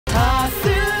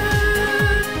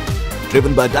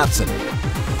driven by Datsun.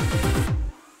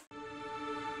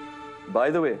 By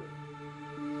the way,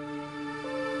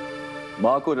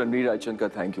 माँ को रणवीर रायचंद का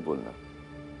थैंक यू बोलना।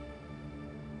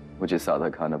 मुझे सादा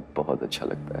खाना बहुत अच्छा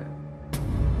लगता है।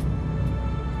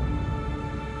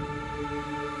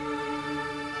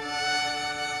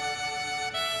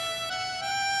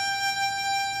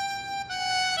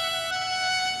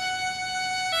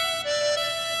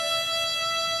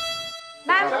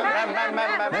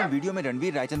 मैम, वीडियो में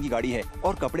रणवीर रायचंद की गाड़ी है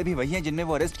और कपड़े भी वही हैं जिनमें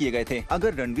वो अरेस्ट किए गए थे।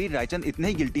 अगर रणवीर रायचंद इतने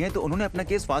ही गिल्टी हैं तो उन्होंने अपना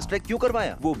केस फास्ट ट्रैक क्यों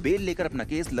करवाया? वो बेल लेकर अपना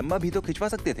केस लंबा भी तो खिंचवा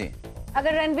सकते थे।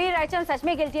 अगर रणवीर रायचंद सच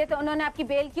में गिल्टी है तो उन्होंने आपकी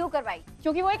बेल क्यों करवाई?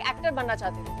 क्योंकि वो एक एक्टर बनना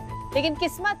चाहते थे, लेकिन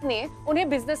किस्मत ने उन्हें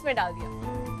बिजनेस में डाल दिया।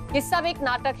 ये सब एक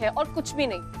नाटक है और कुछ भी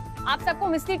नहीं। आप सबको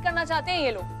मिसलीड करना चाहते हैं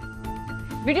ये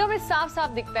लोग। वीडियो में साफ साफ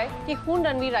दिखता है कि खून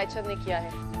रणवीर रायचंद ने किया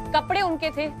है। कपड़े उनके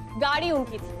थे, गाड़ी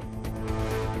उनकी थी।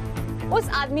 उस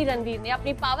आदमी रणवीर ने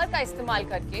अपनी पावर का इस्तेमाल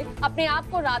करके अपने आप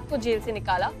को रात को जेल से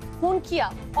निकाला, खून किया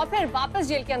और फिर वापस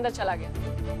जेल के अंदर चला गया।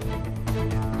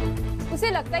 उसे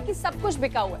लगता है कि सब कुछ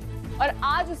बिका हुआ है और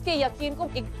आज उसके यकीन को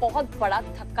एक बहुत बड़ा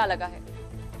धक्का लगा है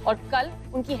और कल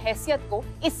उनकी हैसियत को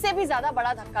इससे भी ज्यादा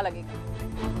बड़ा धक्का लगेगा।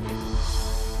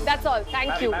 That's all.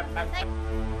 Thank you.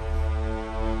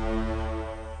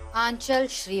 आंचल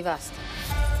श्रीवास्तव।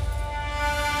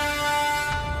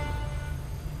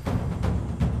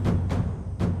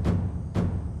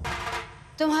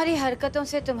 तुम्हारी हरकतों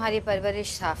से तुम्हारी परवरिश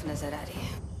साफ नजर आ रही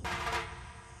है।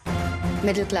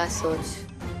 मिडिल क्लास सोच,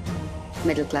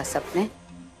 मिडिल क्लास सपने।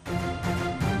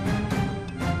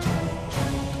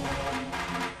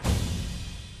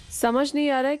 समझ नहीं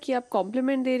आ रहा है कि आप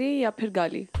कॉम्प्लीमेंट दे रही है या फिर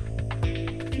गाली,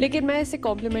 लेकिन मैं इसे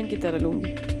कॉम्प्लीमेंट की तरह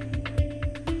लूंगी,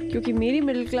 क्योंकि मेरी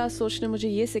मिडिल क्लास सोच ने मुझे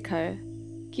ये सिखाया है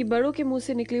कि बड़ों के मुंह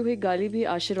से निकली हुई गाली भी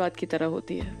आशीर्वाद की तरह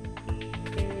होती है।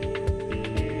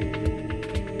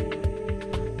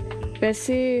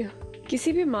 वैसे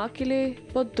किसी भी माँ के लिए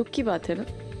बहुत दुख की बात है ना,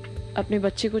 अपने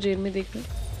बच्चे को जेल में देखना।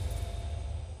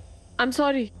 आई एम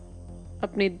सॉरी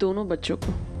अपने दोनों बच्चों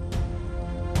को,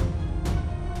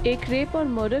 एक रेप और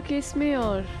मर्डर केस में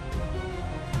और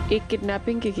एक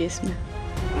किडनैपिंग के केस में।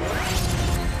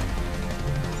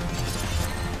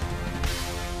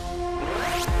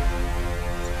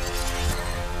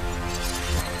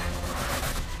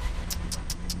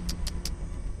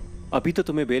 अभी तो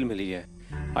तुम्हें बेल मिली है,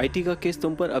 आईटी का केस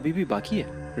तुम पर अभी भी बाकी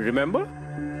है। रिमेंबर,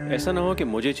 ऐसा ना हो कि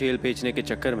मुझे जेल भेजने के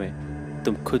चक्कर में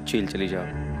तुम खुद जेल चली जाओ।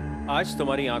 आज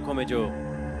तुम्हारी आंखों में जो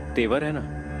तेवर है ना,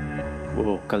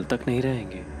 वो कल तक नहीं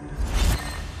रहेंगे।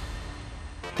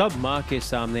 तब माँ के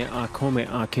सामने आंखों में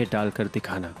आंखें डालकर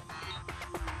दिखाना।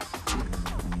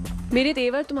 मेरे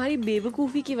तेवर तुम्हारी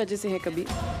बेवकूफी की वजह से है कबीर।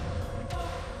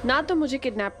 ना तो मुझे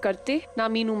किडनैप करते, ना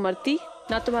मीनू मरती,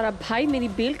 ना तुम्हारा भाई मेरी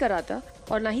बेल कराता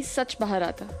और ना ही सच बाहर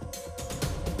आता।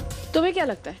 तुम्हें क्या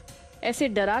लगता है ऐसे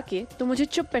डरा के तुम मुझे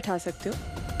चुप बैठा सकते हो?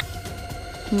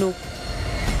 नो।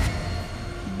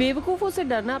 बेवकूफों से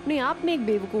डरना अपने आप में एक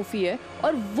बेवकूफी है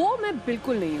और वो मैं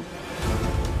बिल्कुल नहीं हूं।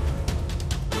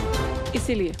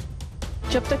 इसीलिए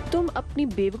जब तक तुम अपनी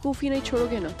बेवकूफी नहीं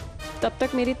छोड़ोगे ना, तब तक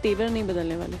मेरे तेवर नहीं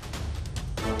बदलने वाले।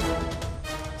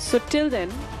 So till then,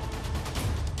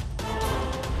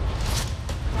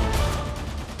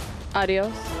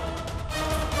 adios.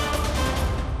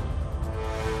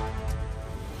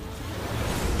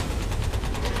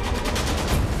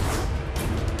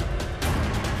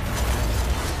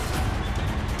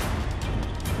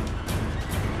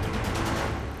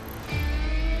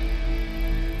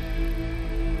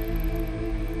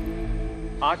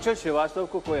 आंचल श्रीवास्तव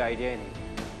को कोई आइडिया ही नहीं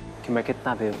कि मैं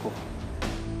कितना बेवकूफ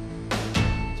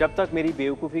हूं। जब तक मेरी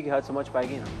बेवकूफी की हद समझ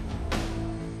पाएगी ना,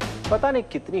 पता नहीं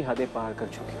कितनी हदें पार कर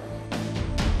चुकी हूं।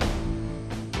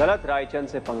 गलत रायचंद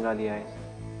से पंगा लिया है।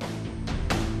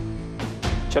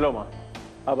 चलो माँ,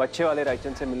 अब अच्छे वाले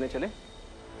रायचंद से मिलने चले।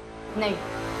 नहीं,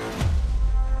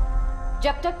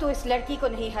 जब तक तू इस लड़की को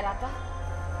नहीं हराता,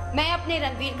 मैं अपने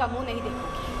रणवीर का मुंह नहीं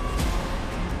देखूंगी।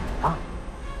 हाँ,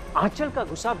 आंचल का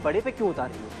गुस्सा बड़े पे क्यों उतार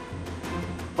रही हो?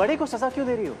 बड़े को सजा क्यों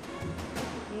दे रही हो?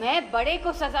 मैं बड़े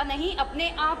को सजा नहीं, अपने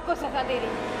आप को सजा दे रही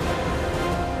हूँ।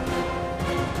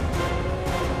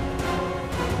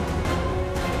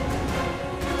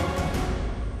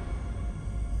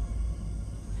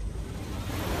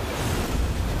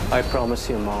 I promise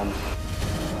you, Mom.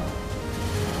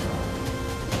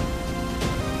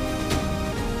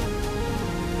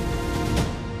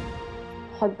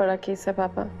 बहुत बड़ा केस है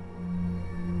पापा,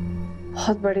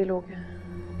 बहुत बड़े लोग हैं।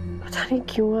 पता नहीं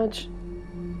क्यों आज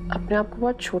अपने आप को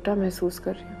बहुत छोटा महसूस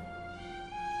कर रही हूँ।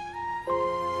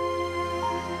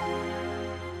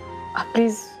 आप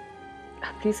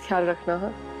प्लीज ख्याल रखना।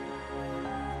 हाँ,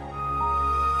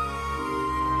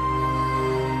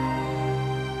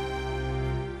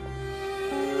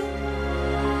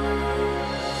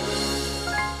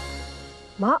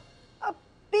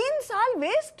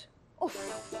 वेस्ट।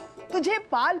 तुझे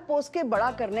पाल पोस के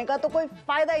बड़ा करने का तो कोई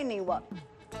फायदा ही नहीं हुआ।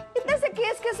 इतने से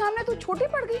केस के सामने तू छोटी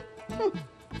पड़ गई।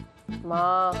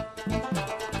 माँ,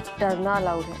 डरना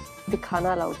अलाउड है,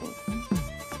 दिखाना अलाउड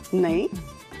नहीं। नहीं,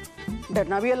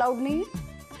 डरना भी अलाउड नहीं है,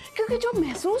 क्योंकि जो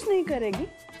महसूस नहीं करेगी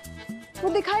वो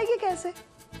दिखाएगी कैसे?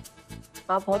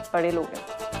 आप बहुत बड़े लोग हैं।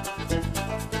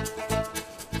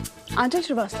 आंचल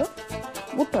श्रीवास्तव,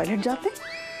 वो टॉयलेट जाते?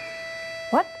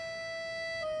 What?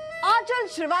 आंचल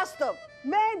श्रीवास्तव,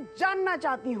 मैं जानना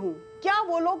चाहती हूँ, क्या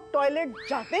वो लोग टॉयलेट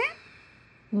जाते हैं?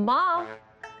 माँ,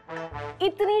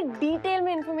 इतनी डिटेल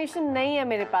में इंफॉर्मेशन नहीं है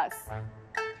मेरे पास।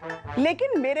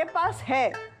 लेकिन मेरे पास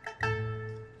है।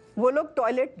 वो लोग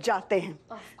टॉयलेट जाते हैं,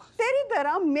 तेरी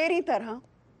तरह, मेरी तरह।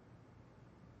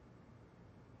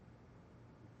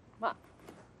 माँ,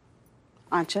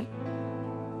 आंचल,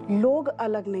 लोग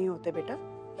अलग नहीं होते बेटा,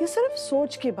 ये सिर्फ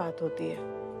सोच की बात होती है।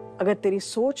 अगर तेरी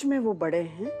सोच में वो बड़े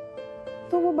हैं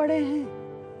तो वो बड़े हैं,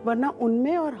 वरना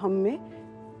उनमें और हम में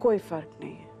कोई फर्क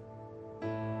नहीं है।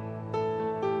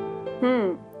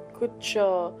 कुछ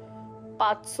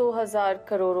 500,000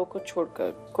 करोड़ों को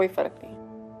छोड़कर कोई फर्क नहीं।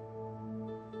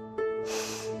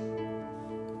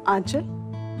 आंचल,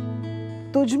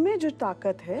 तुझ में जो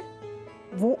ताकत है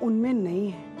वो उनमें नहीं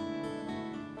है,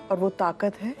 और वो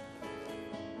ताकत है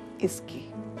इसकी।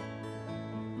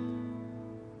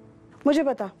 मुझे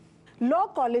बता, लॉ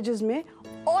कॉलेजेस में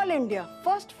ऑल इंडिया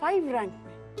फर्स्ट 5 रैंक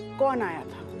में कौन आया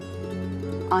था?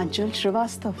 आंचल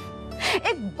श्रीवास्तव।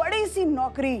 एक बड़ी सी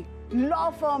नौकरी, लॉ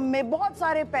फर्म में बहुत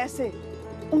सारे पैसे,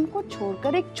 उनको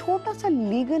छोड़कर एक छोटा सा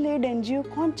लीगल एड एनजीओ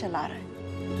कौन चला रहा है?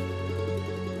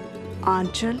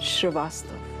 आंचल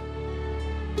श्रीवास्तव।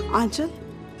 आंचल,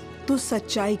 तू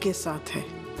सच्चाई के साथ है,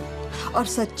 और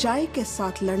सच्चाई के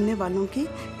साथ लड़ने वालों की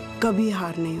कभी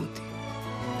हार नहीं होती।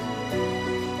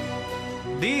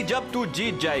 दी, जब तू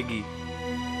जीत जाएगी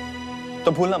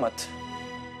तो भूलना मत,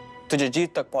 तुझे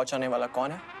जीत तक पहुंचाने वाला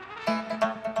कौन है?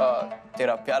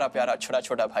 तेरा प्यारा प्यारा छोटा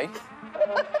छोटा भाई।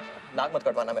 नाक मत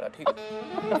कटवाना मेरा, ठीक है?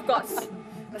 Of course.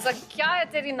 ऐसा क्या है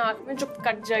तेरी नाक में जो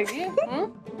कट जाएगी?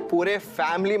 पूरे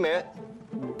फैमिली में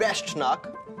बेस्ट नाक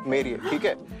मेरी है, ठीक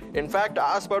है? इनफैक्ट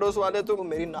आस पड़ोस वाले तो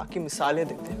मेरी नाक की मिसालें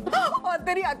देते हैं। और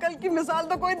तेरी अकल की मिसाल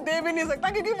तो कोई दे भी नहीं सकता,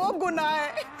 क्योंकि वो गुनाह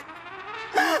है।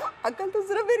 अकल तो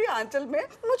सिर्फ मेरी आंचल में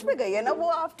मुझ पे गई है ना, वो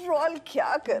आफ्टर ऑल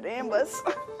क्या करें बस।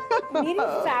 मेरी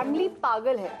फैमिली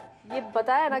पागल है, ये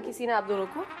बताया ना किसी ने आप दोनों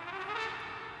को?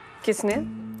 किसने?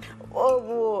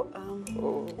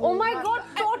 Oh my God,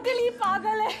 totally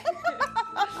पागल है।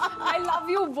 I love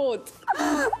you both.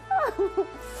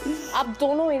 आप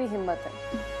दोनों मेरी हिम्मत है,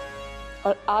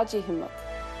 और आज ये हिम्मत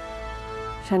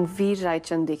रणवीर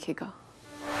रायचंद देखेगा।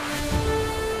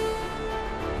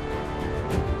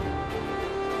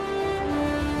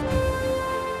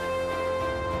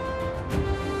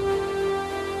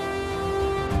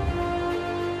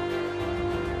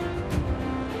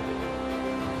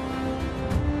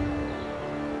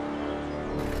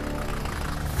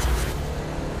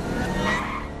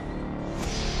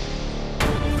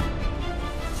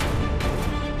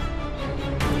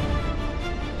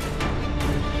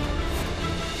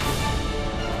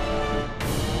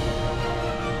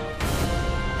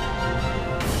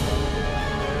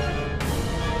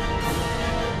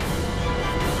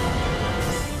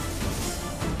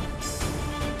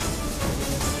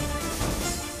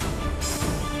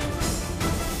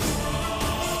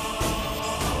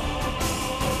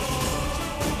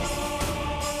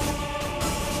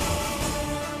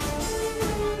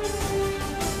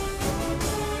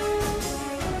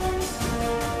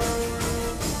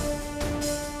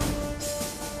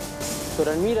 तो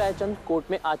रणवीर रायचंद कोर्ट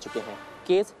में आ चुके हैं।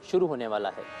 केस शुरू होने वाला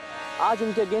है। आज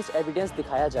उनके अगेंस्ट एविडेंस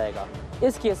दिखाया जाएगा।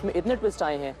 इस केस में इतने ट्विस्ट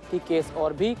आए हैं कि केस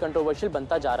और भी कंट्रोवर्शियल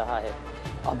बनता जा रहा है।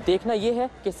 अब देखना यह है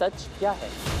कि सच क्या है।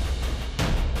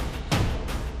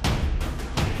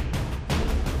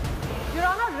 योर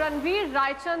ऑनर, रणवीर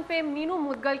रायचंद पे मीनू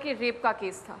मुद्गल के रेप का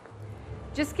केस था,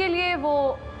 जिसके लिए वो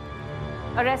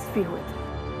अरेस्ट भी हुए थे।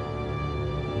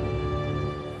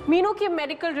 मीनू की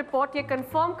मेडिकल रिपोर्ट ये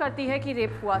कंफर्म करती है कि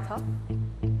रेप हुआ था,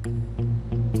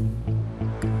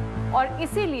 और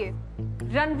इसीलिए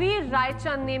रणवीर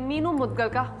रायचंद ने मीनू मुद्गल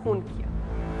का खून किया।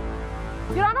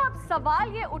 योर ऑनर, अब सवाल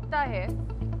ये उठता है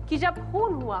कि जब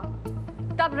खून हुआ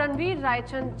तब रणवीर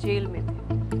रायचंद जेल में थे,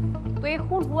 तो ये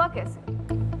खून हुआ कैसे?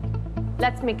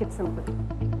 Let's make it simple.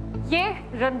 ये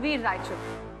रणवीर रायचंद,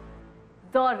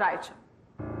 द रायचंद,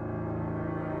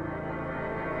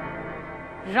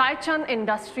 रायचंद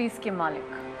इंडस्ट्रीज के मालिक,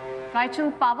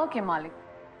 रायचंद पावर के मालिक,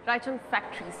 रायचंद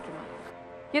फैक्ट्रीज के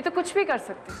मालिक, ये तो कुछ भी कर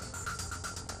सकते हैं।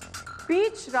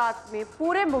 बीच रात में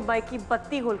पूरे मुंबई की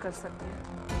बत्ती होल कर सकते हैं।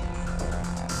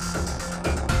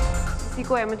 किसी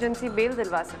को इमरजेंसी बेल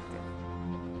दिलवा सकते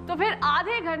हैं। तो फिर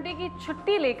आधे घंटे की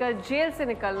छुट्टी लेकर जेल से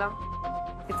निकलना,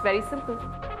 it's very simple.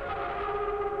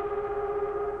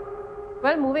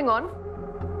 Well, moving on.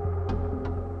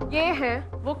 ये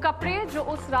हैं वो कपड़े जो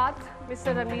उस रात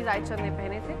मिस्टर रणवीर रायचंद ने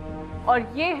पहने थे, और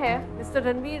ये है मिस्टर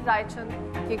रणवीर रायचंद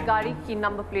की गाड़ी की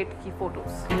नंबर प्लेट की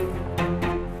photos.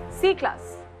 C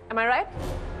class, M I right?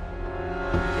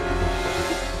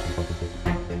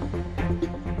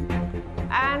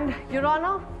 And your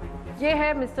honour, ये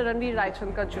है मिस्टर रणवीर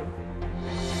रायचंद का जुर्म।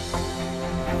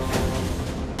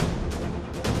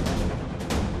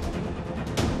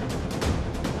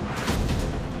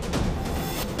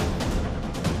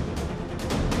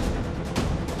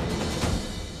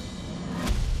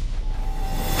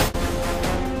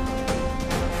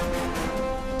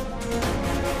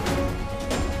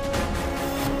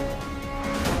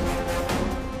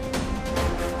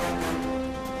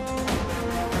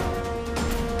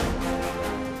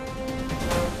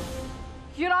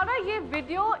 ये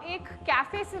वीडियो एक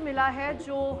कैफे से मिला है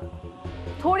जो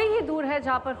थोड़ी ही दूर है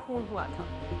जहां पर खून हुआ था।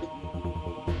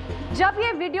 जब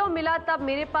ये वीडियो मिला तब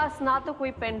मेरे पास ना तो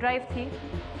कोई पेन ड्राइव थी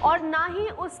और ना ही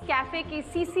उस कैफे के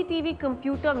सीसीटीवी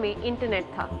कंप्यूटर में इंटरनेट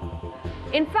था।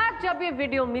 इनफैक्ट जब ये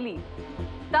वीडियो मिली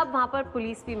तब वहां पर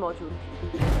पुलिस भी मौजूद थी।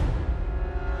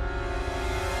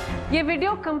 ये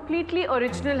वीडियो कंप्लीटली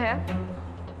ओरिजिनल है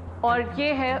और ये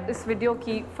है इस वीडियो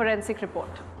की फोरेंसिक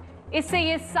रिपोर्ट। इससे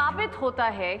यह साबित होता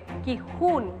है कि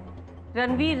खून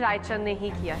रणवीर रायचंद ने ही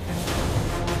किया है।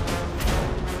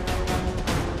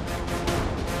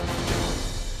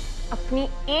 अपनी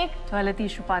एक गलती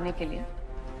छुपाने के लिए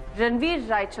रणवीर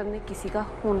रायचंद ने किसी का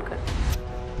खून कर दिया।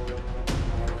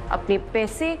 अपने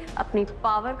पैसे, अपनी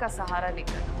पावर का सहारा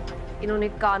लेकर इन्होंने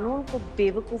कानून को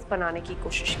बेवकूफ बनाने की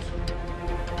कोशिश की।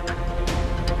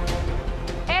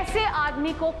 ऐसे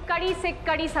आदमी को कड़ी से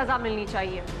कड़ी सजा मिलनी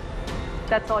चाहिए।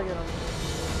 That's all, Your Honor.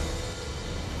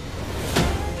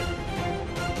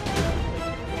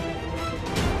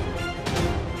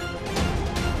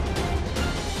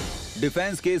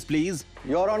 Defence case please.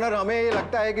 Your honour, हमें ये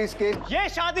लगता है कि इस केस ये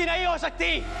शादी नहीं हो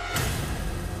सकती।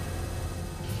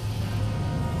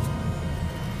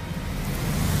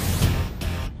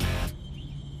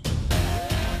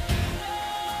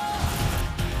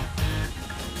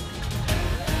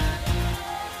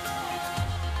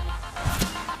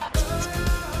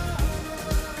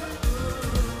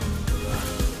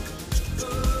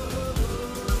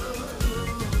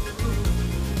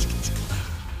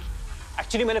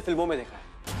 एक्चुअली मैंने फिल्मों में देखा है,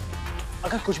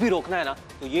 अगर कुछ भी रोकना है ना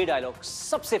तो ये डायलॉग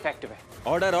सबसे इफेक्टिव है।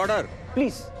 Order order.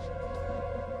 प्लीज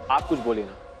आप कुछ बोलिए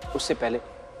ना, उससे पहले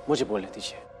मुझे बोलने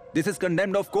दीजिए। This is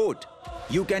condemned of court,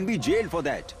 you can be gelled for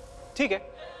that. ठीक है,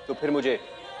 तो फिर मुझे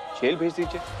जेल भेज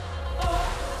दीजिए।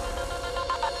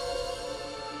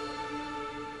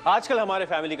 आजकल हमारे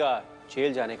फैमिली का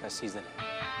जेल जाने का सीजन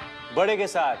है, बड़े के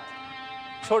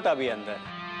साथ छोटा भी अंदर।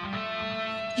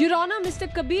 Your honour, mister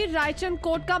Kabir Raichand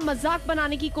court का मजाक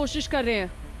बनाने की कोशिश कर रहे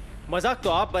हैं। मजाक तो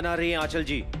आप बना रही हैं आंचल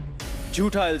जी,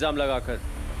 झूठा इल्जाम लगाकर।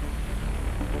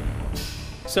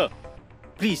 सर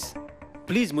प्लीज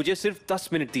प्लीज मुझे सिर्फ 10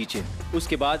 मिनट दीजिए,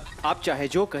 उसके बाद आप चाहे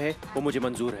जो कहे वो मुझे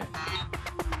मंजूर है।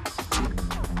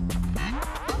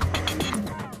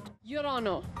 योर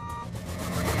ऑनर,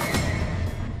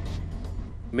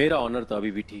 मेरा ऑनर तो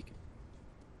अभी भी ठीक है,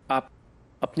 आप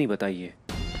अपनी बताइए।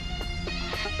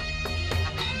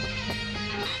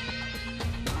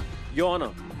 योर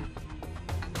ऑनर,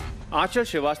 आंचल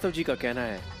श्रीवास्तव जी का कहना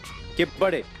है कि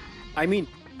बड़े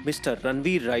मिस्टर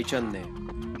रणवीर रायचंद ने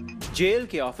जेल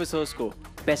के ऑफिसर्स को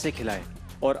पैसे खिलाए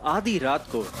और आधी रात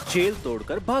को जेल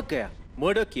तोड़कर भाग गया,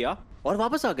 मर्डर किया और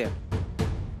वापस आ गया।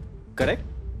 करेक्ट?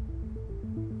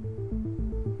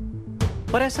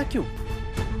 पर ऐसा क्यों?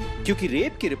 क्योंकि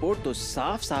रेप की रिपोर्ट तो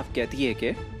साफ साफ कहती है कि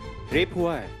रेप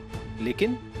हुआ है,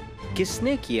 लेकिन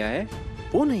किसने किया है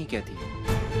वो नहीं कहती।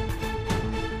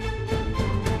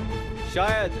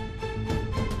 शायद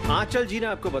आंचल जी ने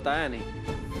आपको बताया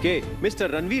नहीं कि मिस्टर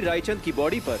रणवीर रायचंद की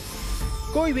बॉडी पर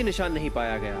कोई भी निशान नहीं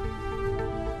पाया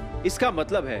गया। इसका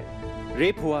मतलब है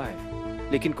रेप हुआ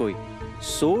है, लेकिन कोई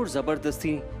जोर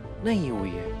जबरदस्ती नहीं हुई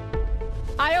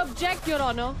है। I object your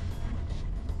honour.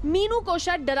 Meenu को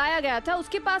शायद डराया गया था,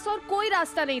 उसके पास और कोई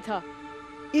रास्ता नहीं था।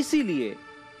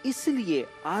 इसलिए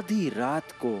आधी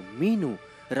रात को मीनू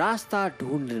रास्ता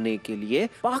ढूंढने के लिए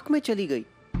पार्क में चली गई।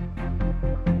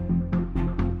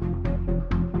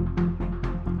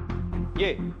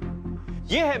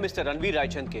 ये है मिस्टर रणवीर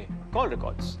रायचंद के कॉल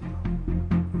रिकॉर्ड्स।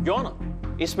 योर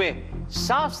ऑनर, इसमें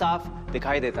साफ साफ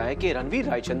दिखाई देता है कि रणवीर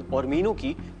रायचंद और मीनू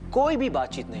की कोई भी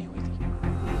बातचीत नहीं हुई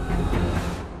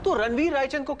थी। तो रणवीर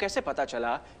रायचंद को कैसे पता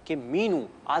चला कि मीनू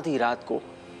आधी रात को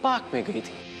पार्क में गई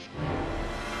थी।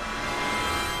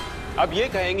 अब ये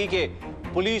कहेंगी कि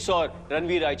पुलिस और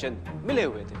रणवीर रायचंद मिले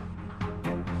हुए थे।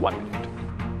 1 मिनट,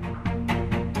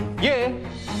 ये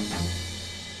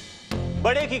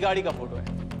बड़े की गाड़ी का फोटो है,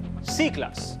 सी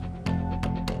क्लास।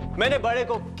 मैंने बड़े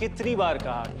को कितनी बार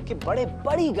कहा कि बड़े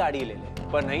बड़ी गाड़ी ले ले,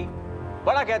 पर नहीं।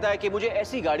 बड़ा कहता है कि मुझे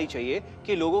ऐसी गाड़ी चाहिए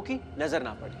कि लोगों की नजर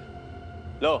ना पड़े।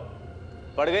 लो,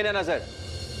 पड़ गई ना नजर?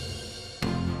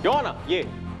 क्यों ना?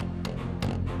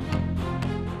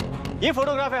 ये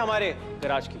फोटोग्राफ है हमारे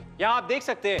गैराज की। यहां आप देख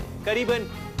सकते हैं करीबन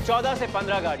 14 से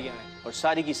 15 गाड़ियां हैं और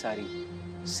सारी की सारी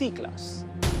सी क्लास।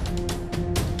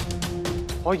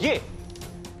 और ये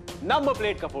नंबर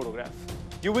प्लेट का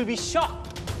photograph. You will be shocked.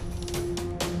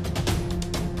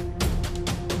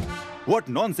 What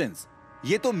nonsense!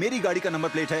 ये तो मेरी गाड़ी का नंबर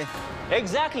प्लेट है।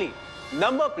 एग्जैक्टली,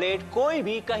 नंबर प्लेट कोई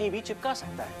भी कहीं भी चिपका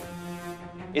सकता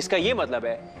है। इसका यह मतलब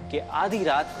है कि आधी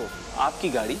रात को आपकी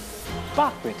गाड़ी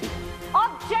पार्क में थी।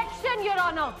 Objection your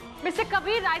honour, mister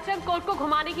Kabir Raichand court को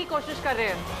घुमाने की कोशिश कर रहे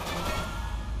हैं।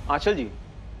 आंचल जी,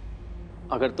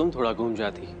 अगर तुम थोड़ा घूम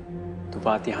जाती तो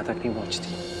बात यहां तक नहीं पहुंचती।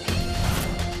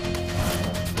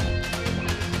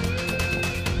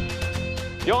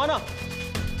 योर ऑनर,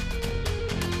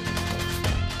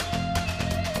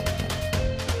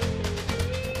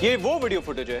 ये वो वीडियो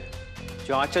फुटेज है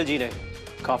जो आंचल जी ने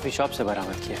कॉफी शॉप से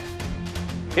बरामद किया है।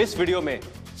 इस वीडियो में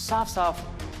साफ साफ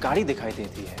गाड़ी दिखाई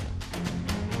देती है,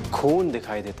 खून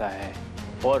दिखाई देता है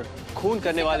और खून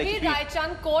करने वाले की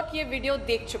रायचंद कोर्ट ये वीडियो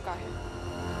देख चुका है।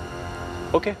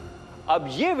 ओके, अब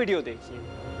ये वीडियो देखिए।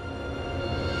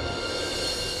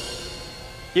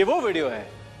 ये वो वीडियो है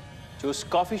जो उस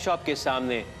कॉफी शॉप के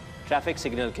सामने ट्रैफिक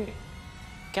सिग्नल के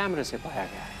कैमरे से पाया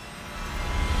गया है।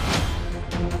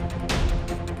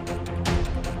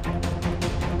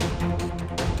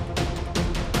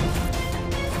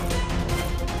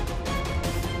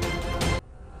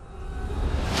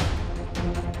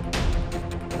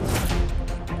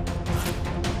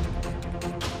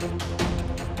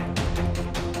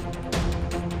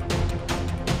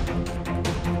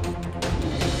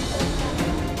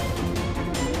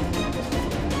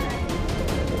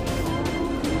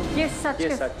 ये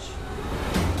सच,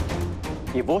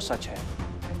 ये वो सच है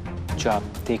जो आप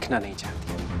देखना नहीं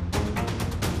चाहती।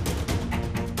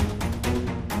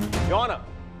 योर ऑनर,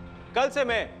 कल से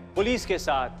मैं पुलिस के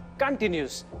साथ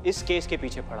कंटिन्यूस इस केस के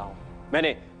पीछे पड़ा हूं।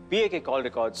 मैंने पीए के कॉल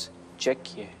रिकॉर्ड्स चेक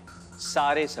किए,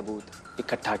 सारे सबूत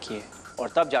इकट्ठा किए और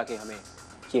तब जाके हमें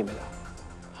ये मिला,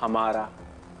 हमारा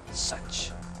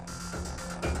सच।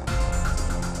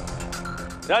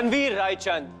 रणवीर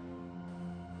रायचंद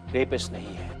रेपिस्ट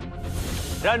नहीं है।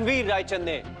 रणवीर रायचंद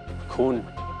ने खून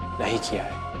नहीं किया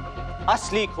है।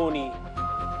 असली खूनी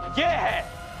ये है।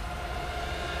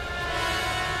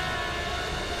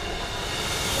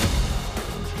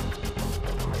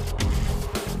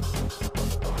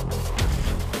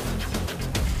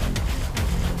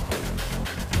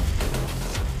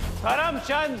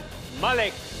 करमचंद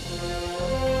मलिक।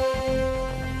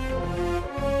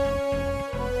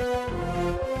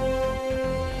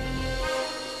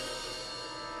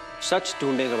 सच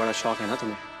ढूंढने का बड़ा शौक है ना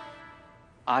तुम्हें?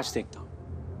 आज देखता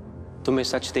हूं तुम्हें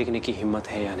सच देखने की हिम्मत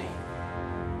है या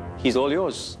नहीं। He's all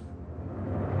yours.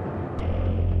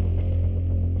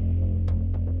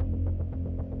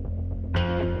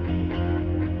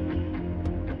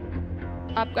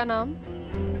 आपका नाम?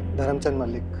 धर्मचंद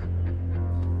मलिक।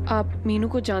 आप मीनू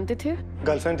को जानते थे?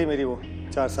 गर्लफ्रेंड थी मेरी वो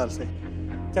 4 साल से।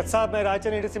 जज साहब, मैं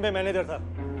रायचंद इंडस्ट्री में मैनेजर था।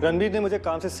 रणवीर ने मुझे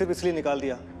काम से सिर्फ इसलिए निकाल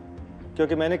दिया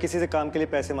क्योंकि मैंने किसी से काम के लिए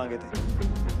पैसे मांगे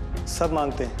थे। सब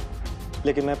मांगते हैं,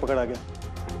 लेकिन मैं पकड़ा गया।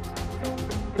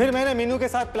 फिर मैंने मीनू के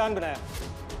साथ प्लान बनाया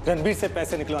रणवीर से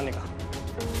पैसे निकलवाने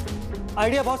का।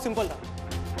 आइडिया बहुत सिंपल था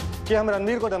कि हम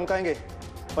रणवीर को धमकाएंगे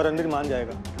और रणवीर मान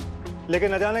जाएगा।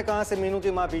 लेकिन न जाने कहां से मीनू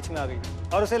की मां बीच में आ गई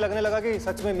और उसे लगने लगा कि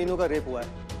सच में मीनू का रेप हुआ है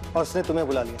और उसने तुम्हें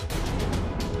बुला लिया।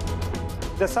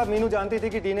 जज साहब, मीनू जानती थी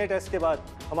कि डीएनए टेस्ट के बाद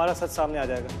हमारा सच सामने आ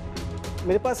जाएगा।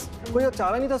 मेरे पास कोई और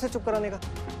चारा नहीं था उसे चुप कराने का।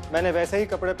 मैंने वैसे ही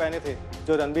कपड़े पहने थे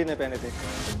जो रणवीर ने पहने थे।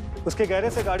 उसके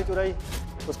गैरेज से गाड़ी चुराई,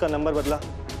 उसका नंबर बदला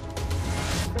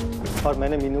और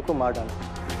मैंने मीनू को मार डाला।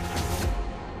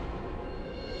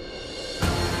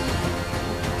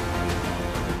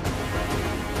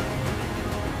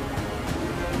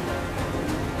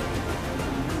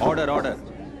 Order order.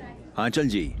 आंचल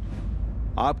जी,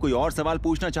 आप कोई और सवाल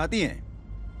पूछना चाहती हैं?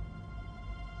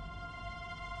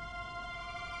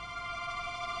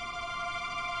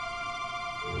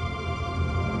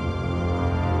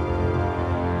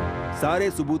 सारे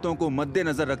सबूतों को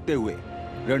मद्देनजर रखते हुए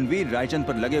रणवीर रायचंद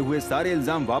पर लगे हुए सारे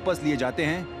इल्जाम वापस लिए जाते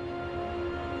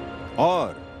हैं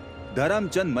और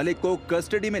धर्मचंद मलिक को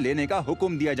कस्टडी में लेने का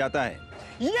हुक्म दिया जाता है।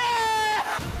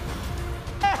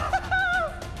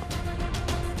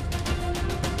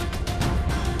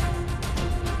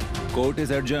 Court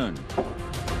is adjourned.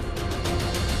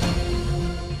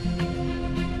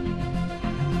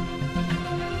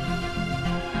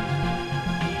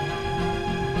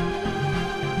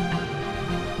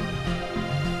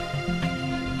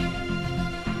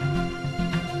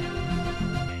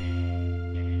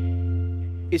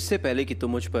 इससे पहले कि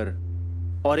तुम मुझ पर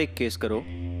और एक केस करो,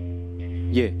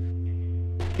 ये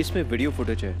इसमें वीडियो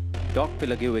फुटेज है डॉक पे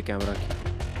लगे हुए कैमरा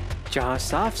की, जहां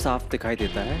साफ साफ दिखाई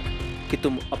देता है कि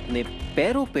तुम अपने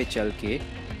पैरों पे चल के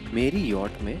मेरी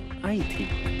यॉट में आई थी।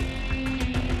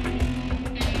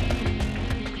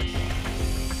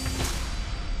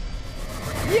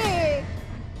 ये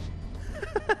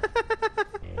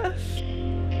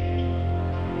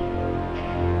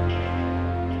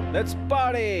लेट्स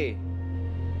पार्टी।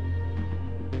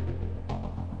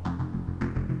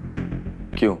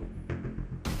 क्यों?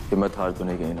 हिम्मत हार तो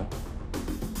नहीं गई ना?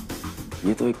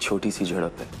 ये तो एक छोटी सी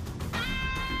झड़प है,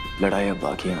 लड़ाई अब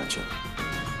बाकी है आंचल।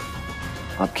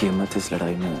 आपकी हिम्मत इस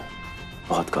लड़ाई में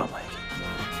बहुत काम आएगी।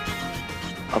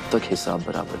 अब तक हिसाब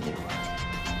बराबर नहीं हुआ।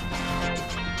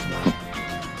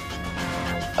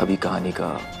 अभी कहानी का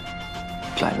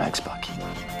क्लाइमैक्स बाकी है।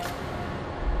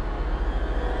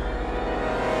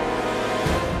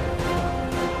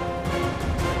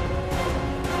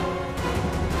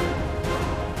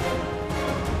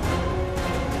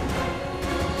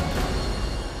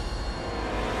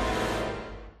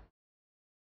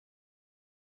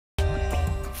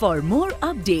 For more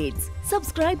updates,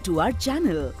 subscribe to our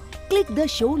channel, click the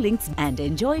show links and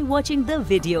enjoy watching the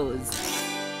videos.